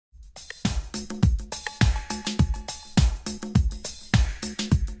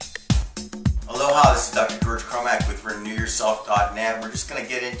Aloha, this is Dr. George Cromack with RenewYourself.net. We're just going to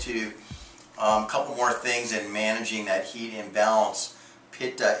get into a couple more things in managing that heat imbalance,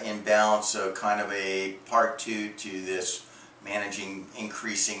 Pitta imbalance, so kind of a part two to this managing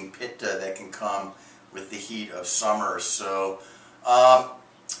increasing Pitta that can come with the heat of summer. So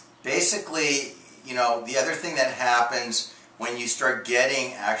basically, you know, the other thing that happens when you start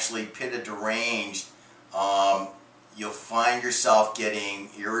getting actually Pitta deranged, you'll find yourself getting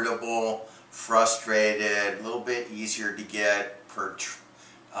irritable, frustrated, a little bit easier to get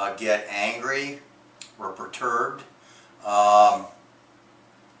angry or perturbed.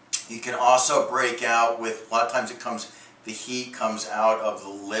 You can also break out with, a lot of times the heat comes out of the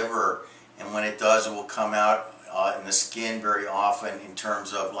liver, and when it does, it will come out in the skin very often in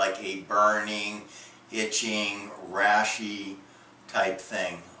terms of like a burning, itching, rashy type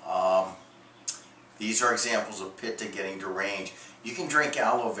thing. These are examples of Pitta getting deranged. You can drink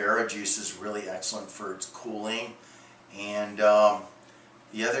aloe vera juice, is really excellent for its cooling. And the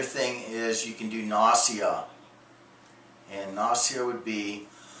other thing is you can do nausea. And nausea would be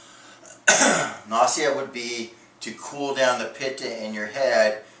to cool down the Pitta in your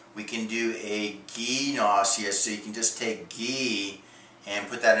head. We can do a ghee nausea, so you can just take ghee and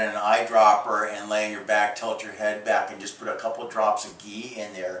put that in an eyedropper and lay on your back, tilt your head back, and just put a couple drops of ghee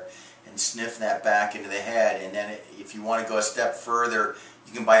in there and sniff that back into the head. And then if you want to go a step further,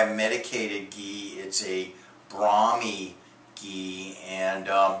 you can buy a medicated ghee. It's a Brahmi ghee, and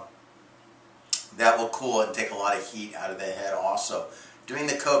that will cool it and take a lot of heat out of the head also. Doing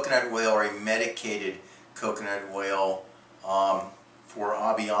the coconut oil or a medicated coconut oil for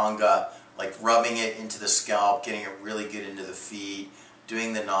abhyanga, like rubbing it into the scalp, getting it really good into the feet,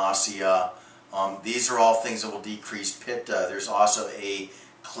 doing the nausea. These are all things that will decrease Pitta. There's also a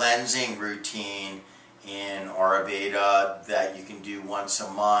cleansing routine in Ayurveda that you can do once a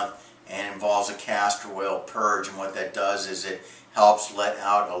month, and involves a castor oil purge, and what that does is it helps let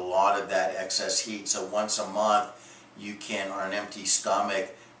out a lot of that excess heat. So once a month you can, on an empty stomach,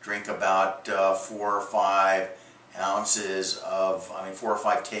 drink about 4 or 5 ounces of, 4 or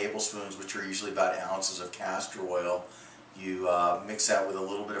 5 tablespoons, which are usually about ounces of castor oil. You mix that with a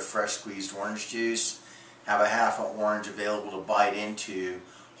little bit of fresh squeezed orange juice, have a half an orange available to bite into,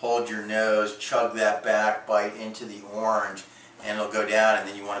 hold your nose, chug that back, bite into the orange, and it'll go down, and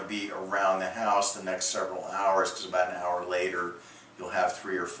then you want to be around the house the next several hours, because about an hour later you'll have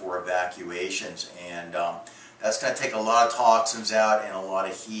 3 or 4 evacuations, and that's going to take a lot of toxins out and a lot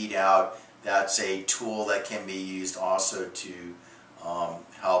of heat out. That's a tool that can be used also to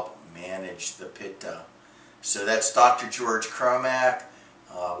help manage the Pitta. So that's Dr. George Cromack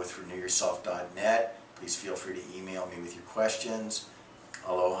with RenewYourself.net. Please feel free to email me with your questions.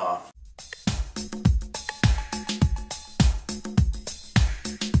 Aloha.